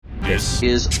This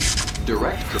is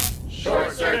Direct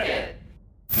Short Circuit.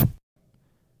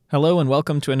 Hello and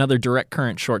welcome to another Direct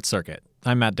Current Short Circuit.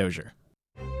 I'm Matt Dozier.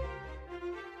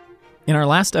 In our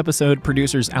last episode,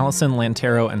 producers Allison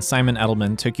Lantero and Simon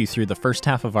Edelman took you through the first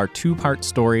half of our two-part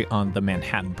story on the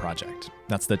Manhattan Project.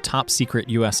 That's the top-secret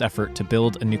U.S. effort to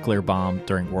build a nuclear bomb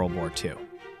during World War II.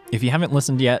 If you haven't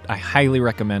listened yet, I highly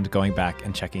recommend going back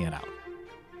and checking it out.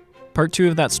 Part 2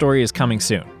 of that story is coming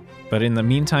soon, but in the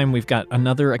meantime, we've got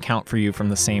another account for you from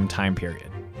the same time period.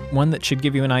 One that should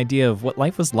give you an idea of what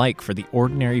life was like for the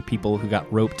ordinary people who got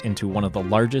roped into one of the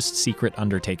largest secret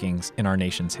undertakings in our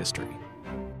nation's history.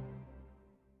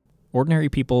 Ordinary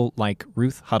people like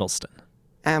Ruth Huddleston.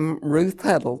 I'm Ruth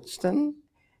Huddleston,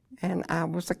 and I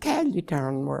was a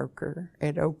caluton worker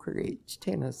at Oak Ridge,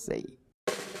 Tennessee.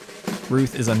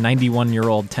 Ruth is a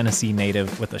 91-year-old Tennessee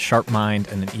native with a sharp mind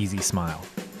and an easy smile.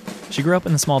 She grew up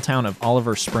in the small town of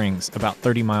Oliver Springs, about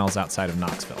 30 miles outside of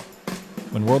Knoxville.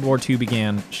 When World War II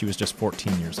began, she was just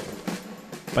 14 years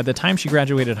old. By the time she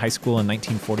graduated high school in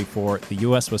 1944, the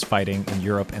U.S. was fighting in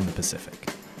Europe and the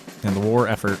Pacific, and the war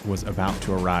effort was about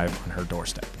to arrive on her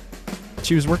doorstep.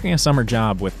 She was working a summer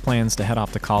job with plans to head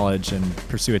off to college and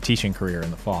pursue a teaching career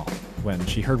in the fall, when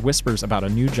she heard whispers about a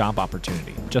new job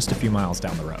opportunity just a few miles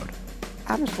down the road.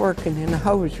 I was working in a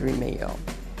hosiery mill,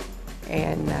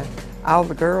 and all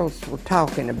the girls were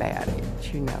talking about it,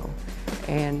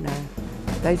 and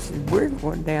they said, we're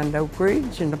going down to Oak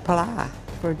Ridge and apply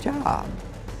for a job.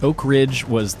 Oak Ridge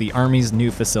was the Army's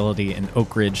new facility in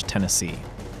Oak Ridge, Tennessee.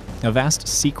 A vast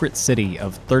secret city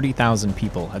of 30,000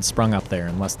 people had sprung up there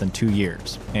in less than 2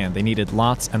 years, and they needed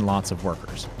lots and lots of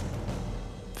workers.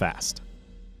 Fast.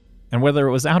 And whether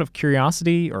it was out of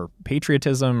curiosity or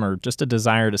patriotism or just a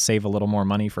desire to save a little more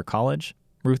money for college,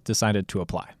 Ruth decided to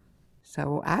apply.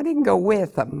 So I didn't go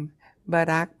with them, but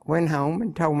I went home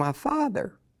and told my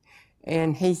father.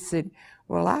 And he said,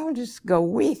 well, I'll just go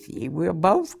with you. We'll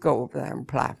both go over there and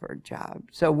apply for a job.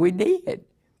 So we did.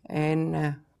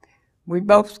 And we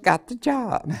both got the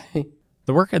job.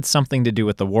 The work had something to do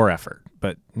with the war effort,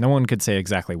 but no one could say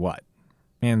exactly what.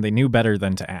 And they knew better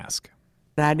than to ask.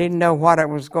 I didn't know what I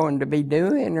was going to be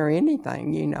doing or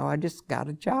anything, I just got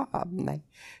a job. And they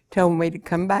told me to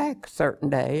come back a certain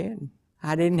day, and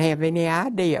I didn't have any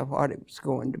idea what it was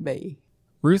going to be.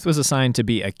 Ruth was assigned to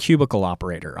be a cubicle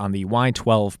operator on the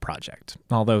Y-12 project,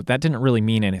 although that didn't really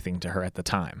mean anything to her at the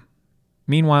time.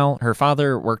 Meanwhile, her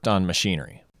father worked on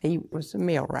machinery. He was a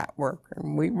millwright worker,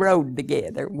 and we rode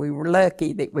together. We were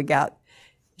lucky that we got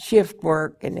shift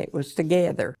work, and it was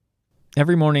together.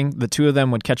 Every morning, the two of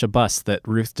them would catch a bus that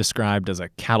Ruth described as a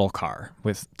cattle car,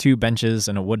 with 2 benches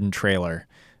and a wooden trailer,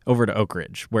 over to Oak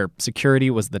Ridge, where security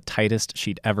was the tightest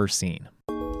she'd ever seen.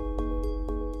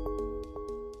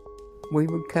 We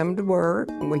would come to work,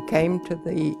 and we came to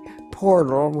the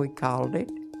portal, we called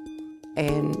it,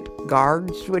 and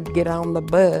guards would get on the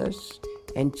bus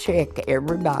and check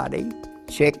everybody,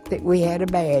 check that we had a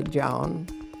badge on,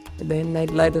 and then they'd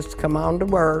let us come on to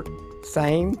work.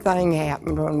 Same thing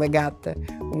happened when we got the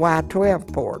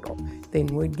Y-12 portal. Then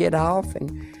we'd get off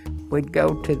and we'd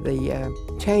go to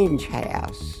the change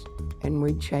house, and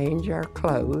we'd change our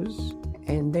clothes,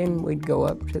 and then we'd go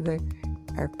up to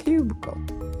our cubicle,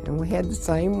 and we had the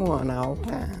same one all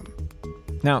the time.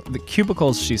 Now, the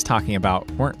cubicles she's talking about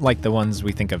weren't like the ones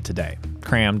we think of today,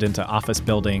 crammed into office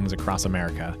buildings across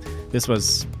America. This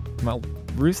was,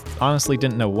 Ruth honestly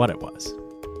didn't know what it was.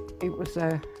 It was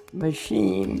a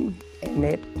machine, and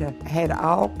it had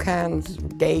all kinds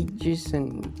of gauges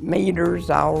and meters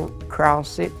all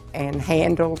across it and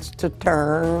handles to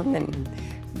turn, and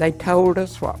they told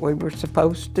us what we were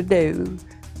supposed to do.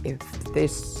 If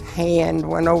this hand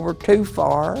went over too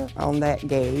far on that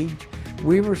gauge,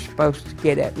 we were supposed to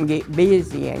get up and get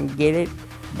busy and get it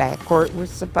back where it was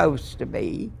supposed to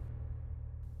be.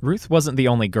 Ruth wasn't the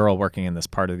only girl working in this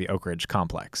part of the Oak Ridge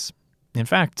complex. In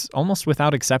fact, almost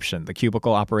without exception, the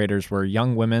cubicle operators were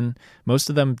young women, most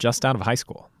of them just out of high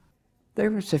school. There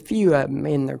was a few of them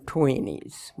in their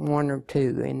 20s, 1 or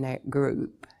 2 in that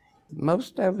group.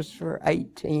 Most of us were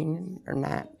 18 or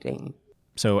 19.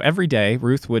 So every day,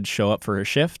 Ruth would show up for her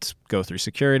shift, go through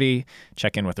security,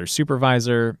 check in with her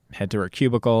supervisor, head to her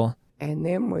cubicle. And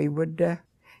then we would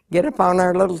get up on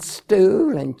our little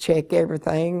stool and check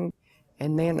everything.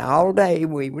 And then all day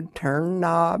we would turn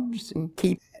knobs and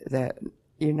keep the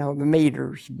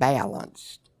meters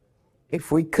balanced.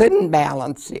 If we couldn't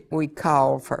balance it, we'd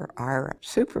call for our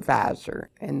supervisor,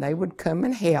 and they would come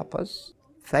and help us.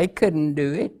 If they couldn't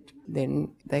do it,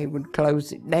 then they would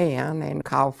close it down and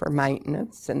call for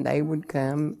maintenance, and they would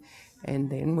come, and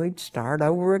then we'd start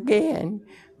over again.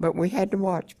 But we had to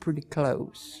watch pretty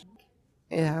close.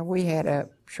 We had a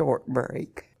short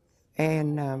break.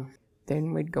 And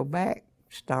then we'd go back,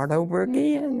 start over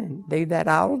again, and do that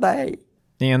all day.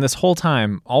 And this whole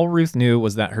time, all Ruth knew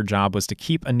was that her job was to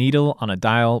keep a needle on a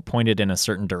dial pointed in a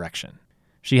certain direction.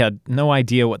 She had no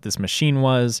idea what this machine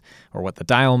was, or what the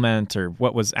dial meant, or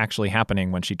what was actually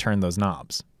happening when she turned those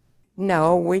knobs.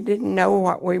 No, we didn't know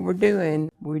what we were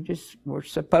doing. We just were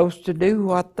supposed to do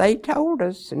what they told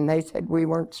us, and they said we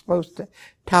weren't supposed to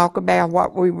talk about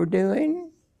what we were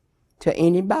doing to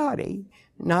anybody,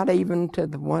 not even to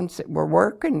the ones that were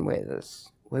working with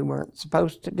us. We weren't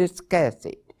supposed to discuss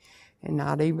it, and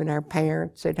not even our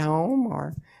parents at home,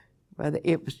 or whether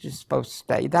it was just supposed to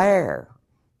stay there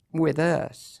with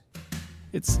us.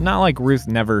 It's not like Ruth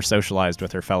never socialized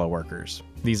with her fellow workers.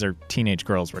 These are teenage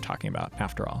girls we're talking about,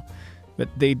 after all. But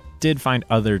they did find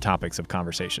other topics of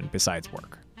conversation besides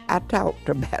work. I talked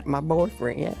about my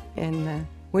boyfriend, and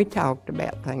we talked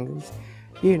about things,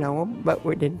 you know, but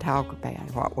we didn't talk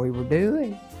about what we were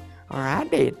doing, or I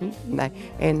didn't,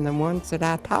 and the ones that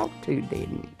I talked to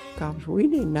didn't, because we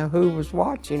didn't know who was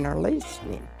watching or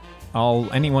listening.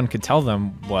 All anyone could tell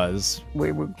them was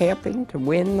we were helping to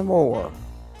win the war.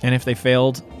 And if they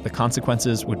failed, the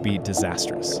consequences would be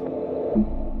disastrous.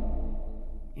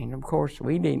 And of course,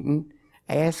 we didn't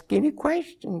ask any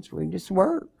questions. We just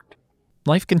worked.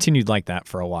 Life continued like that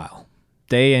for a while.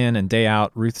 Day in and day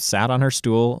out, Ruth sat on her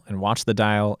stool and watched the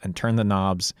dial and turned the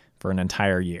knobs for an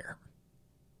entire year.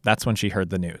 That's when she heard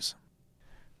the news.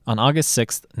 On August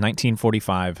 6th,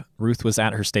 1945, Ruth was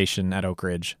at her station at Oak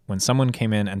Ridge when someone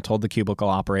came in and told the cubicle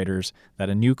operators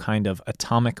that a new kind of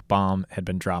atomic bomb had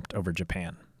been dropped over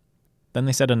Japan. Then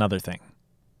they said another thing.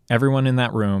 Everyone in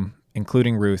that room,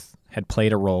 including Ruth, had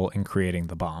played a role in creating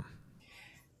the bomb.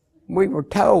 We were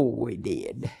told we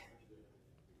did.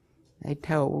 They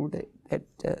told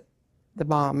that the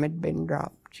bomb had been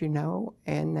dropped, you know,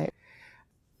 and that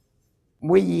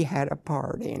we had a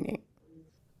part in it.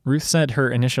 Ruth said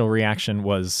her initial reaction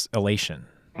was elation,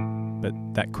 but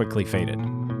that quickly faded.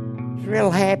 I was real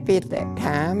happy at that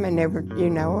time and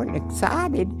and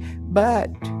excited, but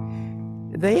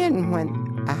then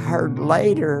when I heard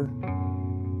later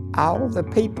all the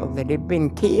people that had been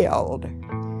killed,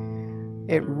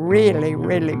 it really,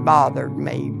 really bothered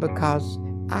me because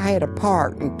I had a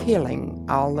part in killing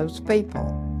all those people.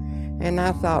 And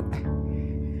I thought,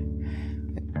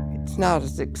 it's not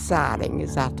as exciting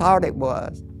as I thought it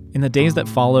was. In the days that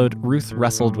followed, Ruth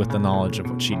wrestled with the knowledge of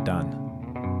what she'd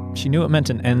done. She knew it meant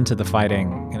an end to the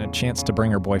fighting and a chance to bring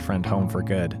her boyfriend home for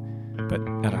good, but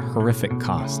at a horrific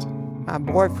cost. My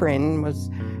boyfriend was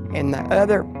in the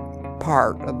other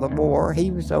part of the war. He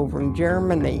was over in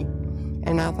Germany,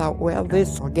 and I thought, well,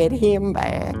 this will get him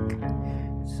back.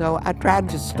 So I tried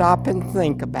to stop and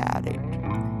think about it,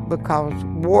 because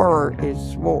war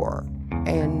is war,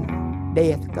 and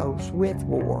death goes with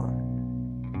war.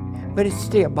 But it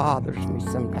still bothers me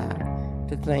sometimes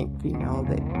to think,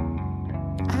 that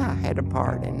I had a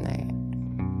part in that.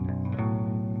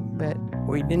 But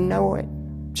we didn't know it.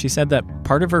 She said that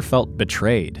part of her felt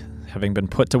betrayed, having been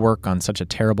put to work on such a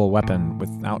terrible weapon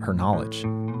without her knowledge.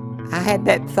 I had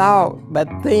that thought, but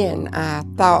then I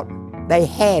thought they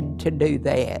had to do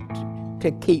that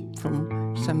to keep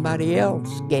from somebody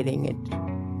else getting it,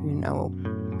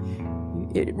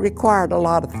 It required a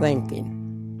lot of thinking.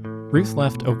 Ruth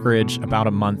left Oak Ridge about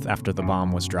a month after the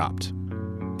bomb was dropped.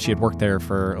 She had worked there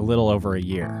for a little over a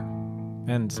year.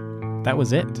 And that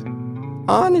was it.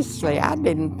 Honestly, I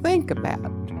didn't think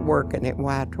about working at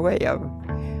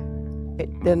Y12.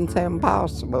 It doesn't sound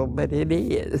possible, but it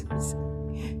is.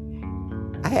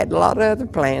 I had a lot of other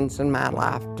plans in my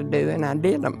life to do, and I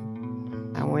did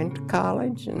them. I went to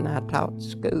college and I taught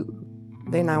school.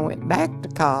 Then I went back to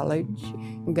college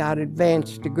and got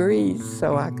advanced degrees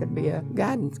so I could be a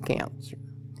guidance counselor.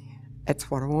 That's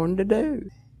what I wanted to do.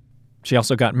 She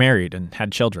also got married and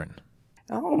had children.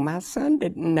 Oh, my son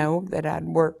didn't know that I'd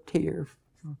worked here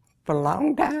for a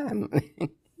long time.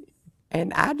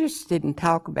 And I just didn't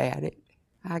talk about it.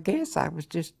 I guess I was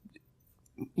just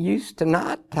used to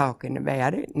not talking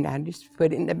about it, and I just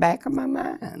put it in the back of my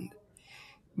mind.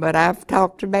 But I've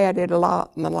talked about it a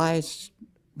lot in the last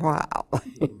while.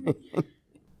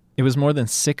 It was more than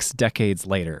 6 decades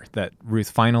later that Ruth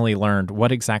finally learned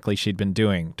what exactly she'd been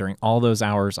doing during all those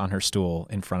hours on her stool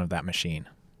in front of that machine.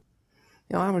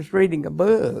 I was reading a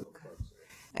book,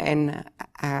 and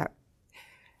I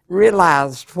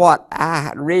realized what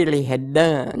I really had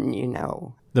done,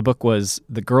 The book was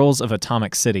The Girls of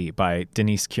Atomic City by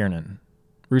Denise Kiernan.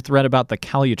 Ruth read about the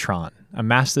Calutron, a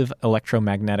massive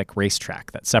electromagnetic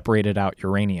racetrack that separated out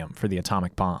uranium for the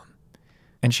atomic bomb.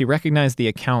 And she recognized the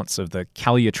accounts of the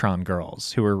Calyutron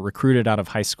girls who were recruited out of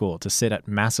high school to sit at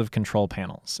massive control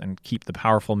panels and keep the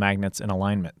powerful magnets in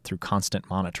alignment through constant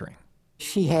monitoring.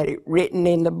 She had it written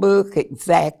in the book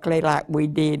exactly like we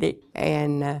did it,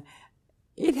 and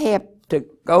it helped to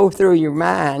go through your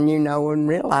mind, and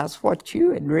realize what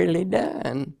you had really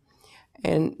done,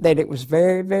 and that it was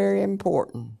very, very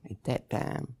important at that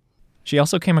time. She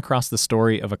also came across the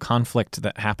story of a conflict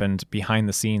that happened behind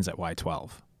the scenes at Y-12.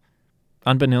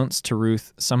 Unbeknownst to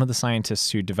Ruth, some of the scientists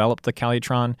who developed the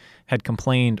Calyutron had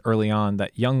complained early on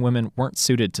that young women weren't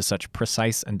suited to such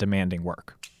precise and demanding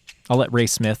work. I'll let Ray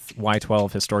Smith,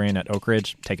 Y-12 historian at Oak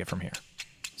Ridge, take it from here.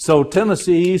 So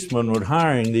Tennessee Eastman was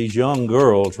hiring these young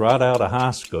girls right out of high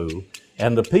school,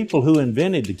 and the people who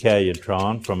invented the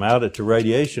Calyutron from out at the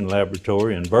radiation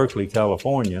laboratory in Berkeley,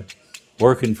 California,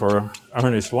 working for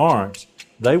Ernest Lawrence,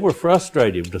 they were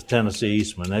frustrated with Tennessee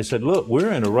Eastman. They said, look,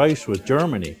 we're in a race with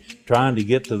Germany trying to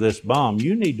get to this bomb.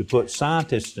 You need to put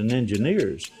scientists and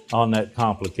engineers on that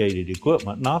complicated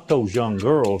equipment, not those young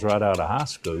girls right out of high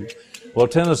school. Well,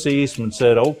 Tennessee Eastman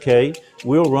said, okay,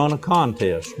 we'll run a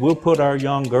contest. We'll put our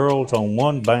young girls on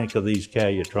one bank of these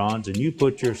Calyutrons, and you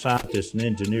put your scientists and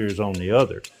engineers on the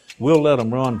other. We'll let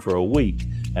them run for a week,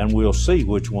 and we'll see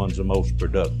which one's the most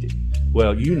productive.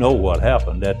 Well, you know what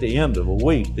happened. At the end of a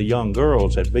week, the young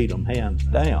girls had beat them hands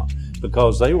down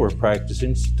because they were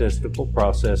practicing statistical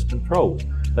process control.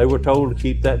 They were told to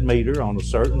keep that meter on a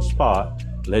certain spot,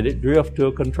 let it drift to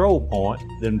a control point,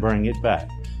 then bring it back.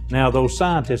 Now, those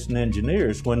scientists and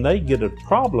engineers, when they get a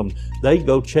problem, they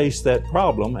go chase that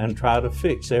problem and try to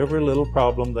fix every little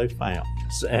problem they found.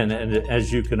 And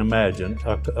as you can imagine,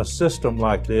 a system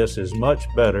like this is much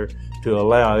better to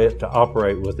allow it to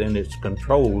operate within its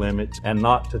control limits and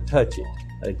not to touch it,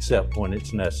 except when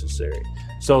it's necessary.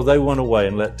 So they went away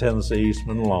and let Tennessee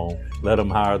Eastman alone, let them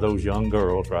hire those young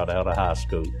girls right out of high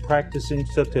school, practicing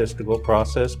statistical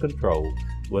process control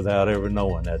without ever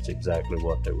knowing that's exactly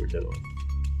what they were doing.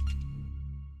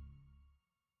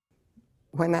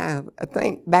 When I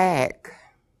think back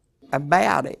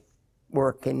about it,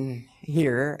 working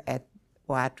here at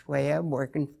Y-12,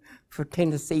 working for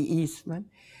Tennessee Eastman,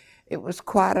 it was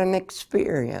quite an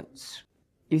experience.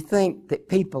 You think that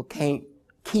people can't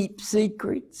keep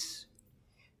secrets,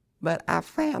 but I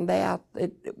found out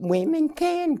that women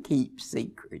can keep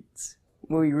secrets.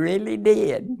 We really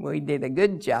did. We did a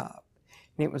good job.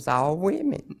 And it was all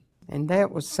women. And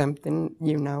that was something,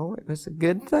 it was a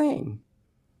good thing.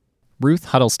 Ruth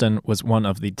Huddleston was one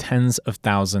of the tens of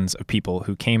thousands of people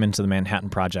who came into the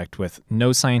Manhattan Project with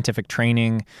no scientific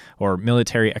training or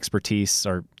military expertise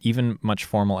or even much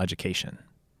formal education.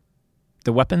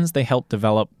 The weapons they helped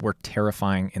develop were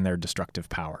terrifying in their destructive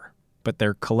power, but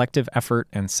their collective effort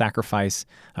and sacrifice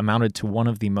amounted to one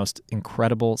of the most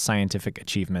incredible scientific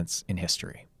achievements in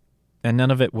history. And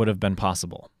none of it would have been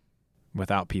possible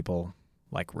without people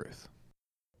like Ruth.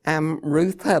 I'm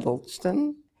Ruth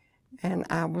Huddleston, and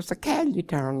I was a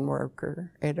Calyutron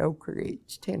worker at Oak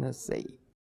Ridge, Tennessee.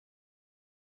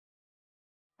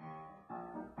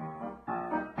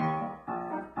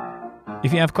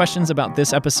 If you have questions about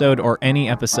this episode or any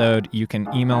episode, you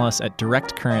can email us at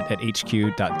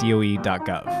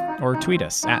directcurrent@hq.doe.gov or tweet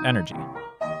us @energy.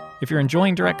 If you're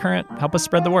enjoying Direct Current, help us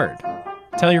spread the word.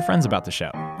 Tell your friends about the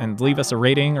show and leave us a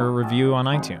rating or a review on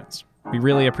iTunes. We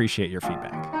really appreciate your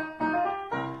feedback.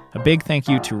 A big thank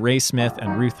you to Ray Smith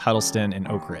and Ruth Huddleston in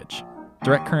Oak Ridge.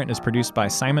 Direct Current is produced by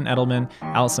Simon Edelman,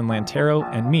 Allison Lantero,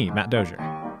 and me, Matt Dozier.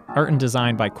 Art and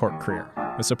design by Court Creer,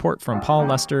 with support from Paul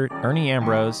Lester, Ernie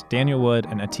Ambrose, Daniel Wood,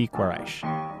 and Atiq Waraish.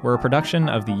 We're a production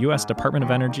of the U.S. Department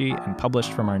of Energy and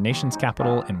published from our nation's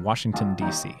capital in Washington,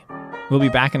 D.C. We'll be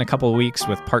back in a couple of weeks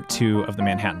with part 2 of the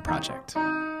Manhattan Project.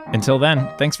 Until then,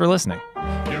 thanks for listening.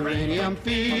 Uranium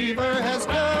fever has